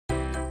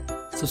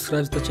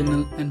subscribe the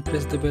channel and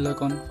press the bell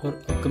icon for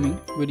upcoming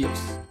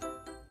videos.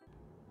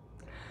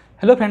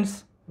 Hello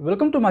friends,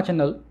 welcome to my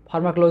channel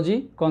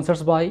Pharmacology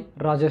Concepts by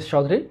Rajesh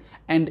Chaudhary,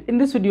 and in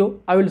this video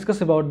I will discuss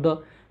about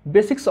the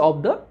basics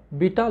of the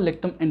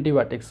Beta-Lactam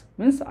antibiotics.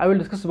 Means I will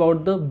discuss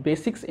about the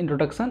basics,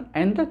 introduction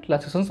and the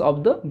classifications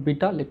of the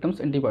Beta-Lactam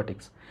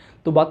antibiotics.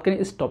 तो बात करें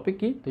इस topic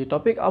की, तो ये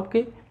topic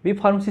आपके B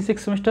pharmacy 6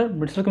 semester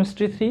medicinal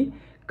chemistry 3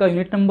 का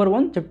unit number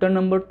 1 chapter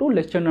number 2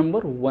 lecture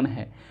number 1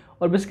 है।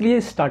 और बेसिकली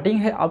ये स्टार्टिंग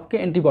है आपके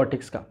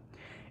एंटीबायोटिक्स का।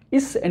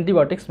 इस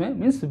एंटीबायोटिक्स में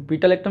मीन्स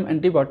बीटा-लैक्टम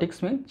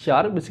एंटीबायोटिक्स में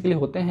 4 बेसिकली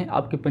होते हैं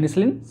आपके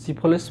पेनिसिलिन,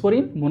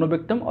 सिफोलोस्पोरिन,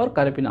 मोनोबेक्टम और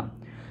कार्बेपिनाम,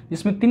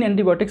 जिसमें 3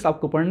 एंटीबायोटिक्स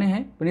आपको पढ़ने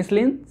हैं,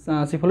 पेनिसिलिन,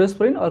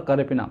 सिफोलोस्पोरिन और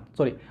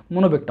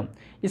मोनोबेक्टम।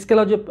 इसके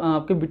अलावा जो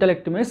आपके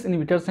बीटा-लैक्टमेस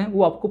इनहिबिटर्स हैं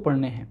वो आपको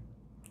पढ़ने हैं।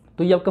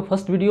 तो ये आपका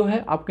फर्स्ट वीडियो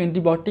है आपके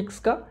एंटीबायोटिक्स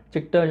का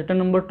चैप्टर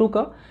नंबर 2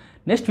 का।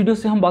 नेक्स्ट वीडियो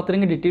से हम बात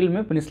करेंगे डिटेल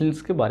में पेनिसिलिन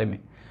के बारे में।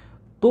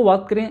 तो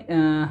बात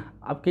करें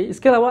आपके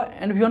इसके अलावा,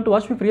 and you want to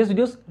watch my previous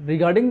videos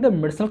regarding the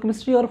medicinal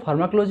chemistry और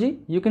pharmacology,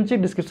 you can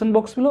check description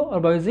box below और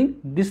बाय यूजिंग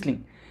दिस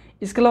लिंक।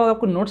 इसके अलावा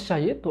आपको नोट्स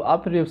चाहिए तो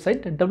आप मेरी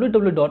वेबसाइट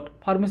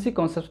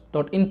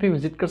www.pharmacyconcepts.in पे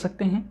विजिट कर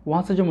सकते हैं,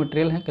 वहाँ से जो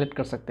मटेरियल है कलेक्ट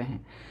कर सकते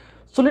हैं।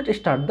 So let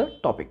start the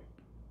topic.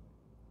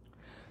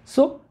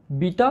 So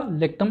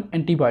beta-lactam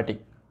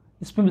antibiotic,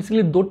 इसमें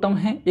बेसिकली 2 टर्म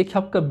हैं, एक है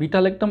आपका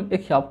बीटा-लैक्टम,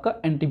 एक है आपका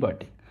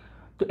एंटीबायोटिक।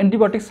 तो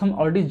एंटीबायोटिक्स हम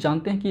ऑलरेडी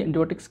जानते हैं कि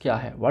एंटीबायोटिक्स क्या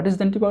है। What is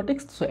the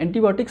antibiotics? So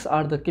antibiotics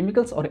are the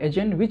chemicals और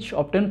agent which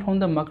obtain from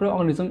the micro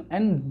organism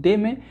and they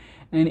में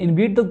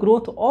इनहिबिट द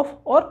ग्रोथ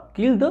ऑफ और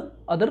किल द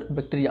अदर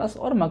बैक्टीरियाज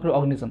और माइक्रो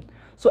ऑर्गेनिज्म।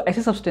 सो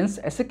ऐसे सब्सटेंस,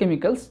 ऐसे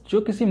केमिकल्स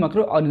जो किसी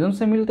माइक्रो ऑर्गेनिज्म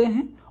से मिलते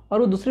हैं और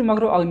वो दूसरे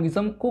माइक्रो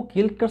ऑर्गेनिज्म को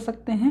किल कर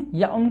सकते हैं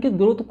या उनके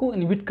ग्रोथ को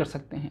इनहिबिट कर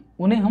सकते हैं,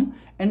 उन्हें हम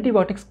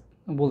एंटीबायोटिक्स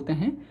बोलते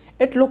हैं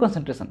at low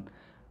concentration,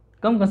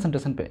 come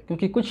concentration पे।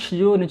 क्योंकि कुछ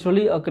जो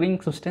नेचुरली अकरिंग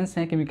सब्सटेंस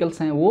हैं,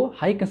 केमिकल्स हैं, वो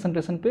हाई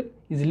कंसंट्रेशन पे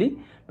इजीली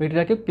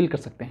बैक्टीरिया के किल कर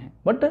सकते हैं,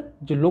 बट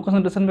जो लो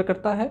कंसंट्रेशन पे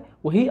करता है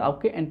वही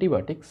आपके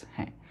एंटीबायोटिक्स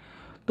हैं।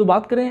 तो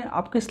बात करें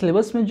आपके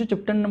सिलेबस में जो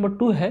चैप्टर नंबर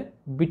 2 है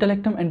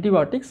बीटा-लैक्टम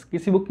एंटीबायोटिक्स,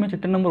 किसी बुक में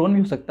चैप्टर नंबर 1 भी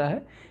हो सकता है।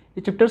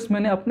 ये चैप्टर्स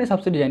मैंने अपने हिसाब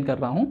से डिजाइन कर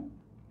रहा हूँ,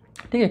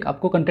 ठीक है।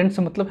 आपको कंटेंट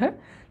से मतलब है,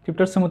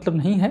 चैप्टर से मतलब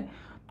नहीं है।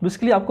 तो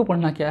बेसिकली आपको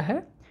पढ़ना क्या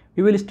है,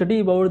 we will study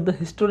about the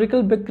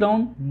historical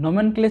background,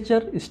 nomenclature,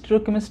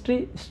 stereochemistry,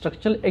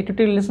 structural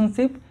activity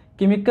relationship,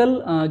 chemical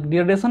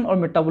degradation or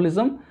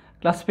metabolism,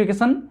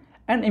 classification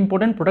and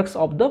important products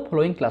of the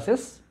following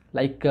classes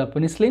like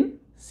penicillin,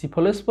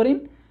 cephalosporin,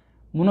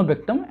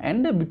 monobactam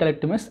and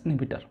beta-lactamase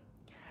inhibitor,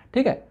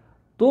 ठीक है।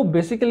 तो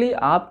basically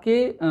आपके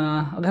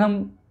अगर हम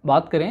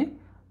बात करें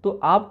तो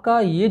आपका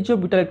ये जो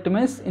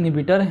बीटा-लैक्टमेस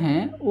इनहिबिटर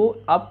हैं वो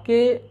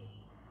आपके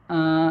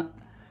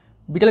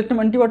बीटा-लैक्टम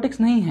एंटीबायोटिक्स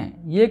नहीं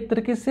हैं, ये एक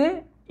तरीके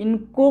से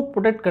इनको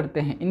प्रोटेक्ट करते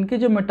हैं। इनके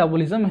जो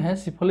मेटाबॉलिज्म है,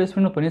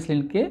 सिफोलोस्पोरिन और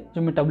पेनिसिलिन के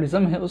जो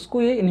मेटाबॉलिज्म है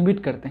उसको ये इनहिबिट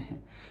करते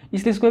हैं,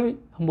 इसलिए इसको भी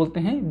हम बोलते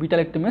हैं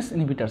बीटा-लैक्टमेस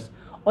इनहिबिटर्स।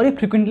 और ये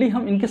फ्रिक्वेंटली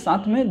हम इनके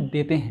साथ में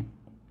देते हैं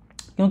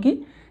क्योंकि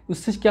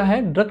उससे क्या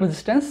है, ड्रग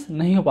रेजिस्टेंस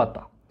नहीं हो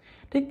पाता,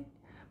 ठीक।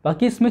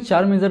 बाकी इसमें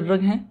 4 मेजर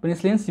ड्रग हैं,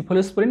 पेनिसिलिन,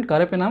 सिफोलोस्पोरिन,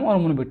 कार्बेपिनाम और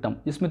मोनोबेक्टम,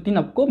 जिसमें 3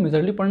 आपको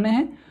मेजरली पढ़ने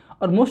हैं।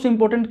 और मोस्ट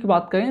इंपॉर्टेंट की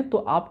बात करें तो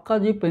आपका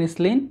जो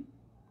पेनिसिलिन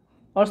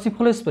और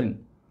सिफोलोस्पोरिन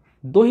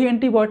 2 ही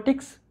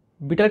antibiotics,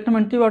 beta-lactam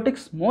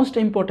antibiotics most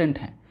important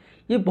हैं।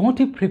 ये बहुत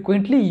ही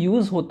फ्रिक्वेंटली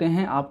यूज़ होते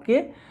हैं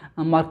आपके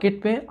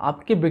मार्केट पे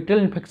आपके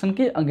बैक्टीरियल इन्फेक्शन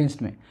के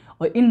अगेंस्ट में।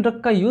 और इन ड्रग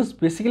का यूज़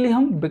बेसिकली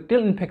हम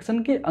बैक्टीरियल इन्फेक्शन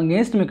के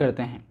अगेंस्ट में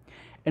करते हैं।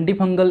 Anti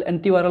fungal,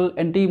 anti viral,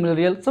 anti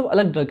malarial सब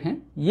अलग ड्रग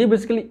हैं, ये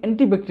बेसिकली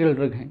एंटी बैक्टीरियल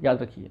ड्रग हैं,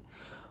 याद रखिए।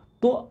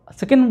 तो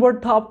सेकेंड वर्ड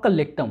था आपका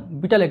लैक्टम,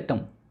 बीटा-लैक्टम।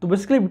 तो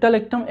बेसिकली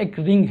बीटा-लैक्टम एक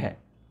रिंग है,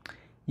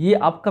 ये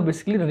आपका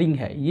बेसिकली रिंग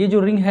है, ये जो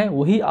रिंग है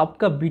वही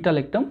आपका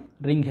बीटा-लैक्टम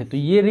रिंग है। तो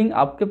ये रिंग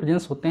आपके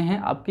प्रेजेंस होते हैं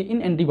आपके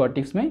इन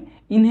एंटीबायोटिक्स में,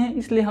 इन्हें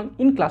इसलिए हम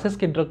इन क्लासेस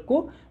के ड्रग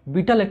को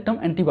बीटा-लैक्टम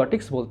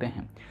एंटीबायोटिक्स बोलते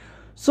हैं।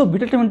 सो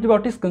beta-lactam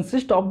antibiotics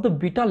consist of the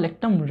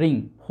beta-lactam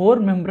ring,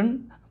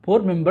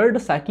 4 membered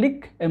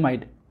cyclic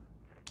amide,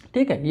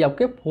 ठीक है। ये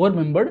आपके 4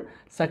 मेंबर्ड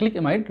साइक्लिक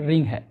एमाइड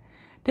रिंग है,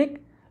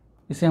 ठीक।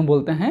 इसे हम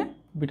बोलते हैं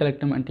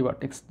बीटा-लैक्टम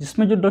एंटीबायोटिक्स,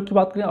 जिसमें जो ड्रग की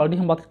बात करें ऑलरेडी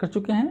हम बात कर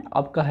चुके हैं,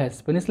 आपका है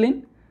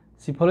पेनिसिलिन,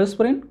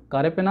 सिफोलोस्पोरिन,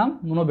 कार्बेपिनाम,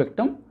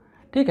 मोनोबेक्टम,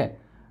 ठीक है।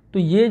 तो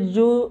ये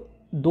जो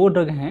 2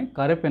 ड्रग हैं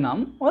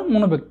कार्बेपिनाम और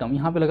मोनोबेक्टम,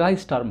 यहाँ पे लगा है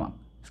स्टार मार्क,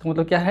 इसका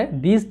मतलब क्या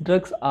है, these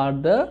drugs are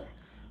the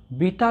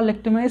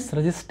बीटा-लैक्टमेस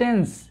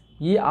resistance.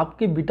 ये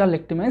आपके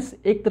बीटा-लैक्टमेस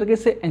एक तरीके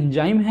से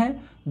एंजाइम है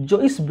जो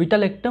इस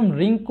बीटा-लैक्टम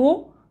रिंग को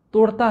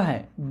तोड़ता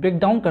है, ब्रेक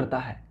डाउन करता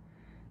है,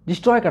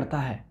 डिस्ट्रॉय करता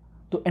है।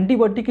 तो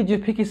एंटीबायोटिक की जो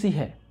एफिकेसी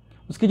है,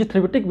 उसकी जो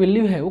थेरेप्यूटिक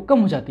वैल्यू है वो कम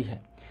हो जाती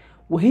है।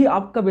 वही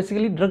आपका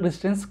बेसिकली ड्रग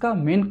रेजिस्टेंस का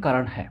मेन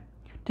कारण है,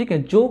 ठीक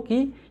है। जो कि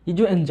ये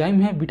जो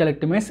एंजाइम है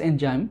बीटा-लैक्टमेस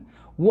एंजाइम,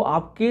 वो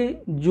आपके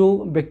जो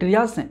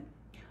बैक्टीरियाज हैं,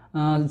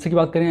 जैसे कि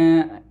बात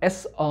करें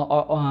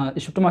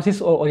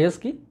स्ट्रेप्टोमाइसिस और ओरियस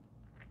की,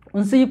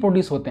 उनसे ये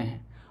प्रोड्यूस होते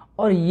हैं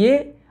और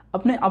ये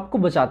अपने आप को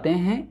बचाते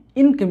हैं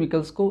इन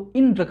केमिकल्स को,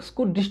 इन ड्रग्स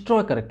को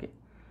डिस्ट्रॉय करके।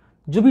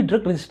 जो भी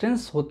ड्रग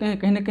रेजिस्टेंस होते हैं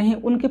कहीं ना कहीं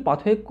उनके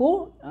पाथवे को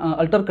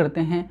अल्टर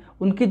करते हैं,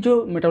 उनके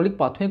जो मेटाबॉलिक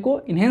पाथवे को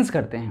इन्हेंस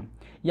करते हैं।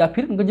 या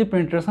फिर उनका जो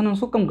पेनिट्रेशन है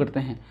उसको कम करते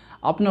हैं।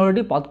 आपने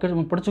ऑलरेडी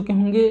पढ़ चुके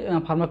होंगे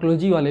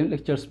फार्माकोलॉजी वाले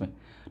लेक्चर्स में,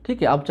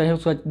 ठीक है। आप चाहे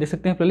उसको देख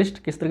सकते हैं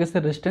प्लेलिस्ट, किस तरीके से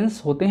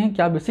रेजिस्टेंस होते हैं,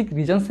 क्या बेसिक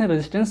रीजन्स हैं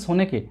रेजिस्टेंस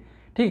होने के,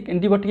 ठीक,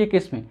 एंटीबायोटिक के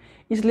केस में।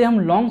 इसलिए हम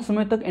लॉन्ग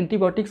समय तक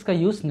एंटीबायोटिक्स का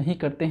यूज़ नहीं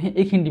करते हैं,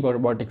 एक ही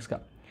एंटीबायोटिक्स का,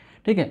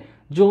 ठीक है।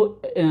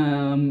 जो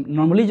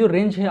नॉर्मली जो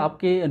रेंज है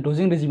आपके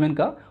डोजिंग रेजिमेंट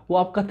का वो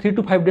आपका 3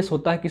 to 5 डेज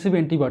होता है किसी भी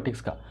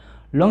एंटीबायोटिक्स का।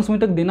 लॉन्ग समय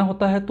तक देना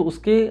होता है तो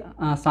उसके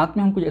साथ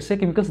में हम कुछ ऐसे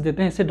केमिकल्स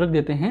देते हैं, ऐसे ड्रग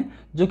देते हैं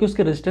जो कि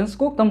उसके रेजिस्टेंस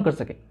को कम कर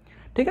सके,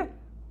 ठीक है।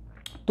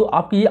 तो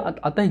आपकी ये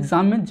आता है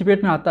एग्जाम में,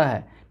 जीपीएट में आता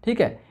है,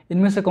 ठीक है।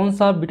 इनमें से कौन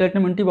सा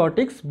बीटा-लैक्टम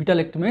एंटीबायोटिक्स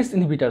बीटा-लैक्टमेस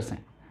इनहिबिटर्स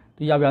हैं,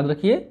 तो ये आप याद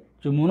रखिए।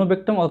 जो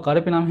मोनोबेक्टम और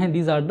कार्बेपेनाम हैं,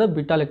 these are the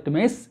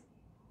बीटा-लैक्टमेस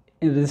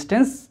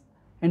resistance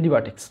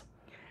antibiotics,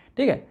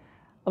 ठीक है।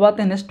 अब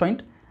आते हैं नेक्स्ट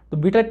पॉइंट। तो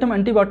beta-lactam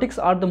antibiotics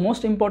are the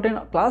most important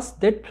class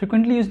that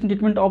frequently used in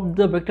treatment of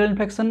the bacterial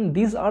infection.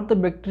 These are the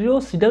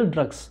bactericidal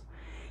drugs.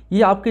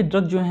 ये आपके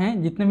ड्रग जो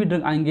हैं, जितने भी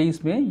ड्रग आएंगे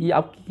इसमें, ये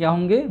आपके क्या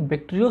होंगे,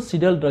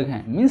 बैक्टीरियोसिडल ड्रग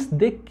हैं। Means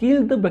they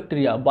kill the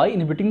bacteria by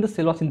inhibiting the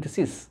cell wall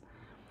synthesis,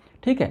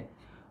 ठीक है।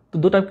 तो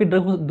दो टाइप के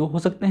ड्रग हो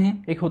सकते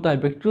हैं, एक होता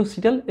है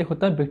बैक्टीरियोसिडल, एक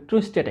होता है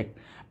बैक्टीरियोस्टैटिक।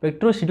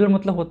 बैक्टीरियोसिडल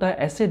मतलब होता है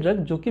ऐसे ड्रग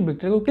जो कि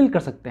बैक्टीरिया को किल कर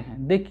सकते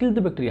हैं, दे kill the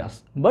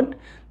bacterias. But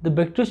the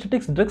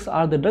बैक्टीरियोस्टैटिक्स drugs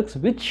are the drugs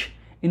which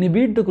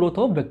inhibit the growth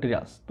of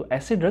bacterias. तो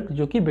ऐसे ड्रग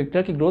जो कि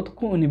बैक्टीरिया की ग्रोथ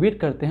को इनहिबिट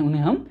करते हैं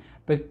उन्हें हम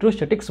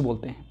बैक्टीरियोस्टैटिक्स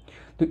बोलते हैं।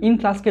 तो इन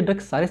क्लास के ड्रग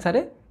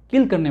सारे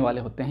किल करने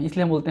वाले होते हैं,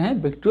 इसलिए हम बोलते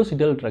हैं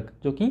बैक्टीरियोसिडल ड्रग,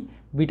 जो कि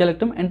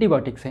बीटा-लैक्टम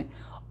एंटीबायोटिक्स हैं।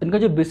 इनका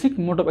जो बेसिक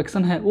मोड ऑफ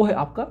एक्शन है वो है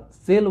आपका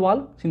सेल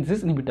वॉल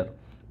सिंथेसिस इनहिबिटर।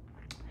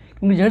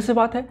 क्योंकि जहर से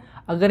बात है,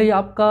 अगर ये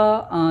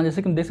आपका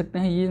जैसे कि हम देख सकते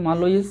हैं, ये मान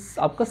लो ये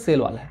आपका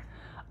सेल वाल है,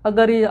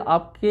 अगर ये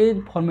आपके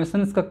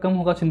फॉर्मेशन इसका कम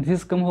होगा,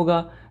 सिंथेसिस कम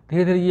होगा,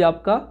 धीरे धीरे ये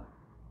आपका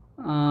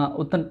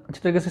उतना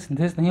अच्छी तरीके से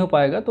सिंथेसिस नहीं हो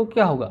पाएगा, तो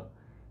क्या होगा,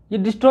 ये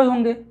डिस्ट्रॉय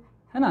होंगे,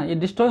 है ना। ये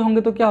डिस्ट्रॉय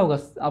होंगे तो क्या होगा,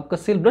 आपका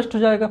सेल ब्रस्ट हो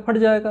जाएगा, फट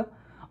जाएगा,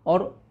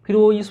 और फिर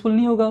वो यूजफुल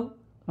नहीं होगा,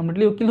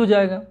 कम्प्लीटली वो किल हो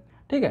जाएगा,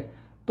 ठीक है।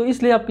 तो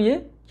इसलिए आपके ये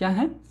क्या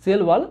है,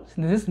 सेल वॉल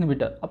सिंथेसिस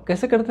इनहिबिटर। अब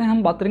कैसे करते हैं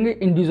हम बात करेंगे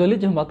इंडिविजुअली,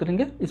 जब हम बात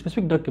करेंगे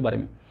स्पेसिफिक ड्रग के बारे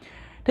में,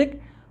 ठीक।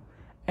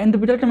 And the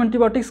beta-lactam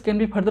antibiotics can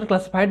be further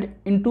classified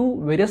into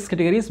various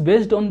categories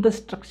based on the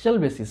structural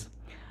basis.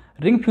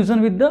 Ring fusion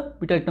with the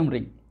beta-lactam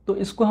ring, तो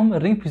इसको हम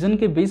रिंग फ्यूजन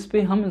के बेस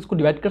पे हम इसको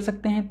डिवाइड कर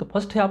सकते हैं। तो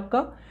फर्स्ट है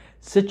आपका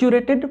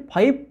सेचुरेटेड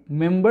 5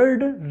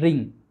 मेंबर्ड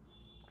रिंग,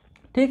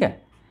 ठीक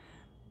है।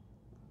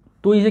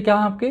 तो ये क्या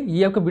है आपके,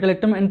 ये आपका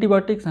बीटा-लैक्टम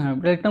एंटीबायोटिक्स हैं,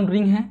 बीटा-लैक्टम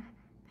रिंग है,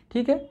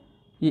 ठीक है।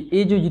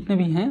 ये जो जितने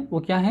भी हैं वो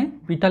क्या हैं,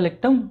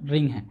 बीटा-लैक्टम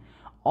रिंग हैं,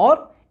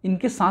 और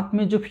इनके साथ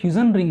में जो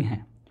फ्यूजन रिंग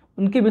हैं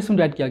उनके बेस में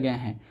डिवाइड किया गया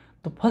है।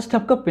 तो फर्स्ट है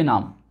आपका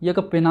पेनाम, ये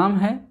आपका पेनाम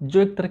है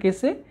जो एक तरीके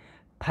से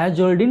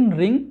थायाजोल्डिन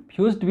ring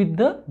fused with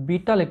the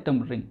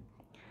beta-lactam ring.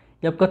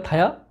 ये आपका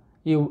थाया,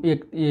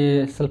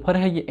 ये सल्फर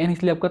है, ये एन,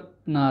 इसलिए आपका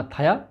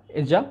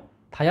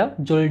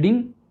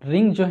थायाजोल्डिन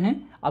रिंग जो हैं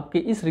आपके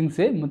इस रिंग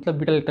से, मतलब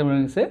बीटा-लैक्टम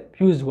रिंग से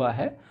फ्यूज हुआ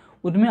है,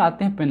 उनमें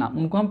आते हैं पेनाम,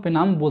 उनको हम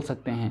पेनाम बोल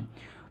सकते हैं।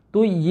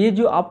 तो ये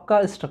जो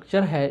आपका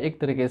स्ट्रक्चर है एक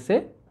तरीके से,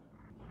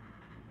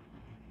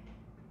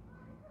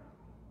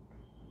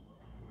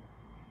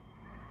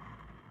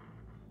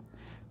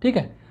 ठीक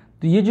है,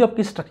 तो ये जो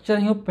आपकी स्ट्रक्चर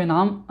है वो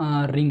पेनाम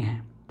रिंग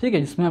है, ठीक है,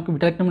 जिसमें आपकी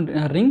बीटा-लैक्टम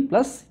रिंग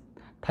प्लस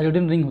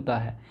थायोडिन रिंग होता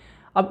है।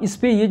 अब इस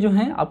पे ये जो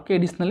हैं आपके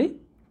एडिशनली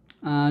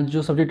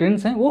जो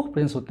सब्स्टिट्यूएंट्स हैं वो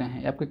प्रेजेंस होते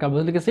हैं, आपके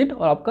कार्बोक्सिलिक एसिड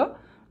और आपका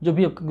जो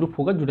भी आपका ग्रुप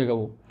होगा जुड़ेगा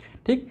वो,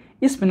 ठीक।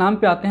 इस पेनाम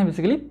पे आते हैं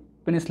बेसिकली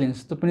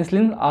पेनिसिलिन्स। तो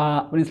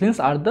penicillins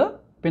are the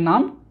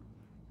पेनाम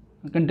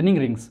containing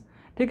rings,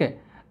 ठीक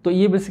है। तो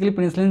ये बेसिकली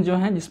पेनिसिलिन जो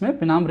हैं जिसमें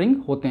पेनाम रिंग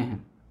होते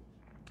हैं,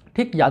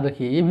 ठीक, याद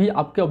रखिए, ये भी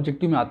आपके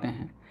ऑब्जेक्टिव में आते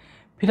हैं।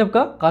 फिर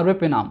आपका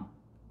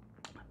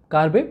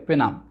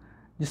कार्बेपेनाम,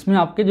 जिसमें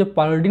आपके जो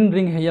पारोडिन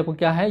रिंग है, ये आपका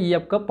क्या है, ये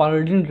आपका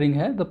पारोडिन रिंग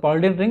है, तो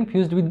पारोडिन ring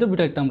fused with the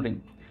beta-lactam ring.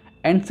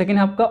 And second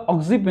है आपका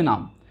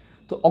ऑक्सीपेनाम,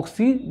 तो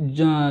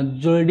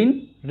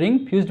ऑक्सीजोल्डिन ring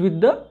fused with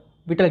the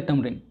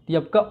beta-lactam ring, ये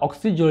आपका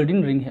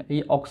ऑक्सीजोल्डिन रिंग है,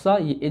 ये ऑक्सा,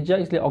 ये एजा,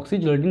 इसलिए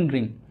ऑक्सीजोल्डिन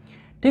रिंग,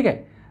 ठीक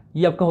है।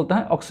 ये आपका होता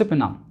है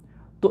ऑक्सीपेनाम।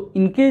 तो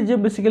इनके जो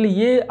बेसिकली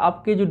ये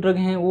आपके जो ड्रग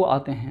हैं वो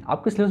आते हैं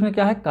आपके सिलेबस में,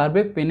 क्या है,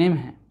 कार्बेपेनेम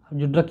है। अब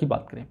जो ड्रग की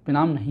बात करें,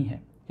 पेनाम नहीं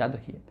है, याद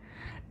रखिए,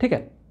 ठीक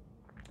है।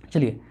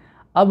 चलिए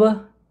अब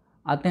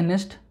आते हैं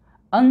नेक्स्ट,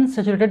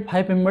 अनसैचुरेटेड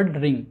 5 मेंबर्ड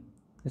रिंग।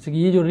 जैसे कि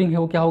ये जो रिंग है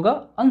वो क्या होगा,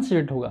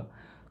 अनसैचुरेटेड होगा।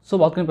 सो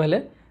बात करें पहले,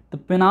 तो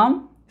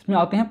पेनाम, इसमें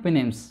आते हैं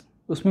पेनेम्स,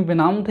 उसमें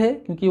पेनाम थे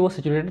क्योंकि वो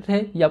सैचुरेटेड थे,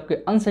 ये आपके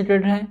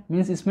अनसैचुरेटेड हैं,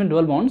 मीन्स इसमें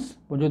डबल बॉन्ड्स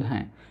मौजूद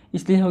हैं,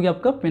 इसलिए हो गया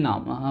आपका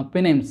पेनाम,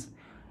 पेनेम्स।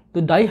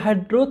 तो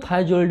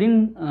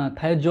डाईहाइड्रोथायाजोल्डिन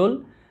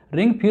थायाजोल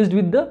ring fused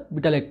with the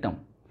beta-lactam.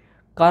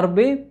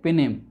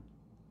 कार्बेपेनेम,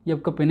 ये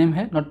आपका पेनेम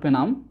है, नॉट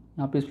पेनाम,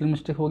 यहाँ पे स्पेलिंग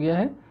मिस्टेक हो गया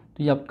है,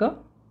 तो ये आपका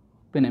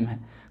पेनेम है।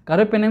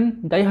 कार्बेपेनेम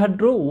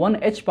dihydro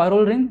 1H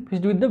pyrrole ring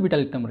fused with the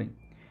beta-lactam ring,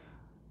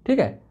 ठीक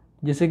है।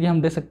 जैसे कि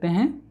हम देख सकते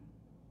हैं,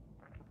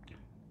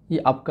 ये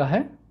आपका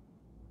है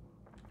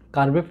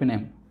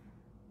कार्बेपेनेम,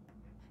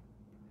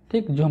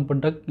 ठीक, जो हम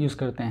प्रोडक्ट यूज़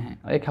करते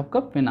हैं, और एक आपका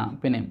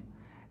पेनेम,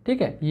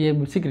 ठीक है। ये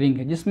बेसिक रिंग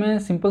है जिसमें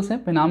सिंपल से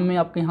पेनाम में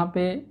आपके यहाँ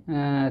पे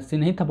से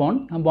नहीं था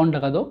बॉन्ड, यहाँ बॉन्ड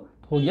लगा दो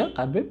तो हो गया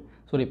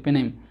सॉरी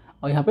पेनेम,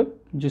 और यहाँ पे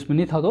जो इसमें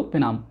नहीं था तो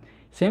पेनाम।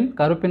 सेम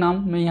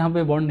कार्बोपेनाम में यहाँ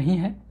पे बॉन्ड नहीं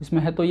है,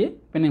 इसमें है तो ये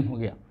पेनेम हो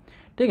गया।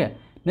 ठीक है,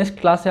 नेक्स्ट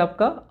क्लास है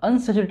आपका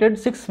अनसैचुरेटेड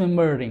 6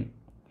 मेंबर रिंग।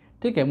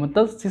 ठीक है,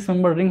 मतलब 6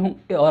 मेंबर रिंग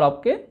होंगे और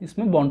आपके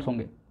इसमें बॉन्ड्स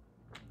होंगे।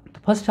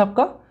 तो फर्स्ट है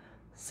आपका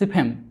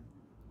सिफेम।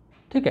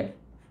 ठीक है,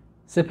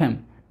 सिफेम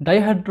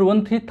डाइहाइड्रो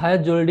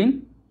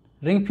 1,3-थायाजोलिडीन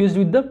ring fused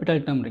with the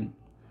beta-lactam ring,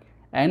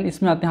 and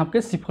इसमें आते हैं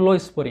आपके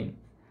सिफलोस्पोरिन।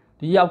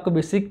 तो ये आपका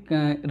बेसिक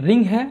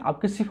रिंग है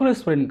आपके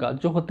सिफलोस्पोरिन का,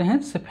 जो होते हैं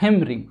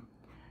सिफेम रिंग।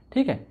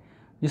 ठीक है,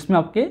 जिसमें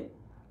आपके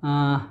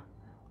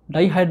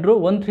डाइहाइड्रो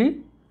 1,3,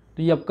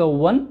 तो ये आपका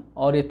 1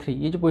 और ये 3,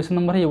 ये जो पोजीशन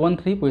नंबर है ये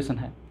 1-3 पोजीशन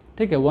है।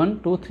 ठीक है, 1,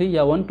 2, 3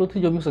 या 1, 2,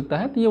 3 जो भी हो सकता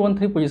है। तो ये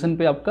 1-3 पोजीशन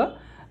पे आपका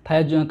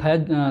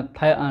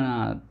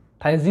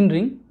थायाजीन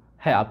रिंग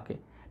है आपके।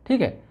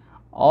 ठीक है,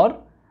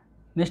 और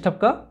नेक्स्ट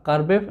आपका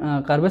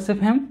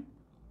कार्बेसिफेम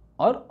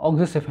और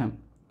ऑक्सीसिफेम।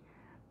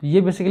 तो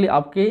ये बेसिकली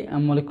आपके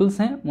मॉलिक्यूल्स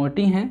हैं,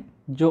 मोटी हैं,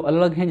 जो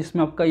अलग हैं,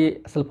 जिसमें आपका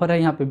ये सल्फर है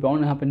यहाँ पे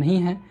बॉन्ड यहाँ पे नहीं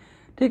है।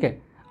 ठीक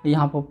है,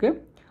 यहाँ पर आपके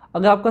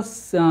अगर आपका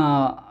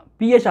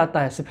पीएच आता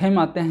है, सिफेम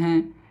आते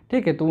हैं,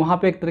 ठीक है, तो वहाँ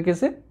पे एक तरीके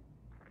से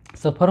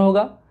सल्फर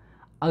होगा।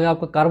 अगर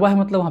आपका कार्बा है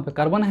मतलब वहाँ पे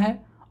कार्बन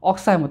है,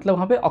 ऑक्सा है मतलब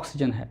वहाँ पे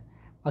ऑक्सीजन है।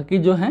 बाकी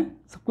जो है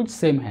सब कुछ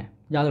सेम है,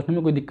 याद रखने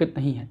में कोई दिक्कत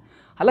नहीं है।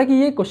 हालांकि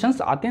ये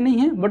क्वेश्चंस आते नहीं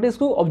हैं, बट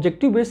इसको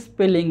ऑब्जेक्टिव बेस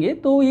पे लेंगे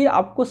तो ये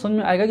आपको समझ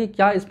में आएगा कि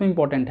क्या इसमें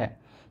इंपॉर्टेंट है।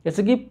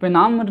 जैसे कि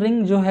पेनाम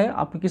रिंग जो है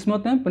आपके किस में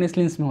होते हैं,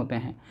 पेनिसिलिन्स में होते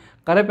हैं।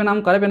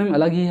 कार्बोपेनाम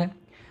अलग ही है।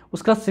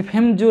 उसका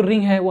सिफेम जो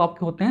रिंग है वो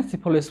आपके होते हैं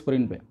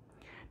सिफलोस्पोरिन पे।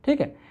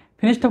 ठीक है,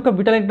 फिनिश्ड आपका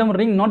beta-lactam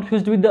ring not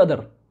fused with the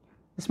other,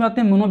 इसमें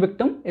आते हैं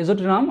मोनोबेक्टम,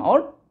 एजोटेराम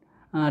और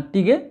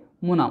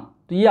टिगेमोनाम।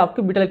 तो ये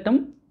आपके बीटा-लैक्टम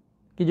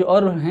की जो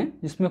और हैं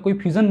जिसमें कोई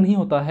फ्यूजन नहीं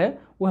होता है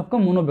वो आपका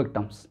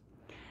मोनोबेक्टम्स।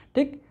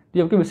 ठीक, तो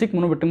ये आपके बेसिक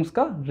मोनोबेक्टम्स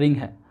का रिंग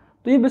है।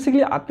 तो ये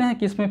बेसिकली आते हैं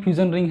कि इसमें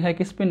फ्यूजन रिंग है,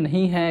 किस में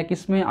नहीं है,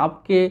 किस में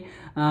आपके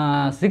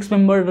 6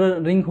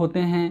 मेंबर रिंग होते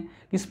हैं,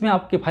 किस में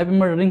आपके 5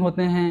 मेंबर रिंग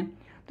होते हैं।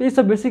 तो ये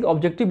सब बेसिक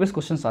ऑब्जेक्टिव बेस्ड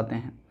क्वेश्चंस आते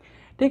हैं।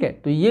 ठीक है,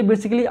 तो ये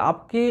बेसिकली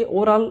आपके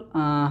ओवरऑल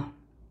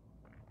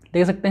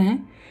देख सकते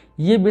हैं,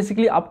 ये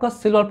बेसिकली आपका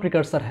सेल वॉल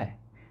प्रिकर्सर है।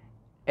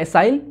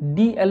 एसाइल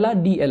डी एला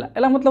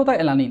एला मतलब होता है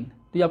एलानिन।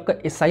 तो ये आपका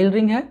एसाइल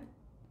रिंग है,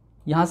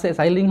 यहाँ से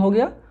एसाइल रिंग हो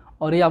गया,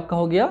 और ये आपका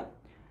हो गया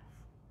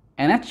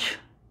NH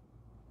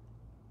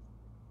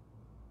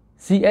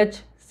CH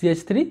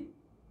CH3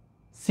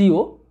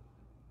 CO।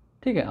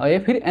 ठीक है, और ये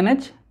फिर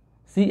NH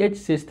CH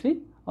CH3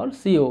 और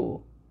COO।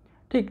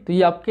 ठीक, तो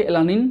ये आपके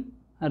एलानिन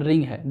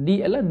रिंग है, डी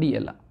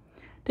एला।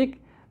 ठीक,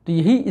 तो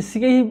यही इसी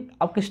के ही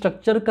आपके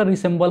स्ट्रक्चर का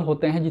रिसेंबल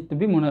होते हैं जितने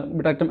भी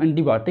बीटा-लैक्टम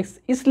एंटीबायोटिक्स।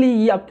 इसलिए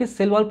ये आपके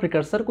सेल वॉल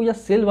प्रिकर्सर को या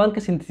सेल वॉल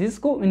के सिंथेसिस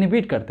को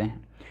इनहिबिट करते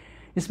हैं।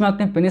 इसमें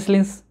आते हैं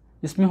पेनिसिलिन्स,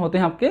 इसमें होते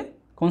हैं आपके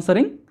कौन सा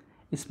रिंग,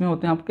 इसमें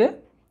होते हैं आपके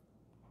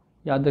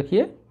याद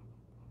रखिए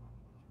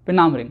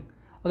पेनाम रिंग।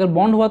 अगर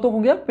बॉन्ड हुआ तो हो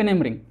गया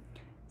पेनेम रिंग।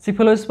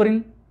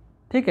 सिफलोस्पोरिन,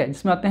 ठीक है,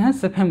 जिसमें आते हैं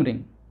सिफेम रिंग।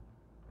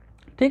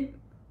 ठीक,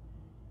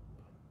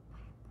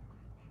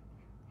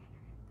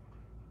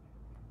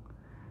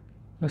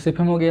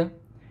 सिफेम हो गया,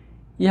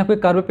 ये आपके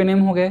कार्बोपेनेम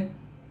हो गए।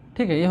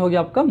 ठीक है, ये हो गया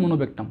आपका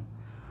मोनोबेक्टम।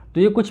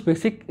 तो ये कुछ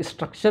बेसिक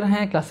स्ट्रक्चर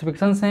हैं,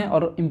 क्लासिफिकेशंस हैं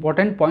और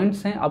इंपॉर्टेंट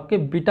पॉइंट्स हैं आपके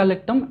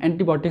बीटा-लैक्टम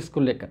एंटीबायोटिक्स को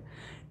लेकर।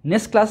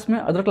 नेक्स्ट क्लास में,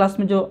 अदर क्लास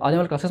में, जो आने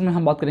वाले क्लासेस में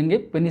हम बात करेंगे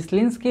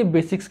पेनिसिलिन्स के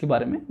बेसिक्स के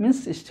बारे में,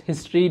 means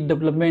history,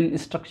 development,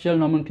 structure,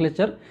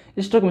 nomenclature,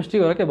 histochemistry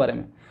वगैरह के बारे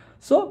में।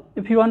 So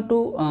if you want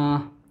to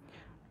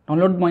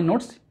download my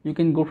notes you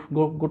can go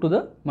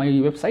to my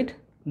website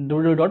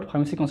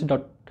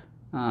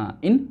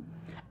www.pharmacycouncil.in,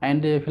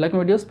 and if you like my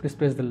videos please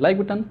press the like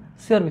button,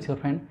 share with your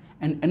friend,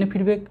 and any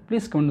feedback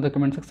please comment in the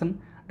comment section.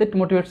 That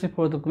motivates me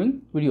for the coming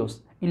videos.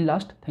 In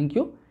last, thank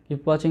you,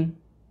 keep watching.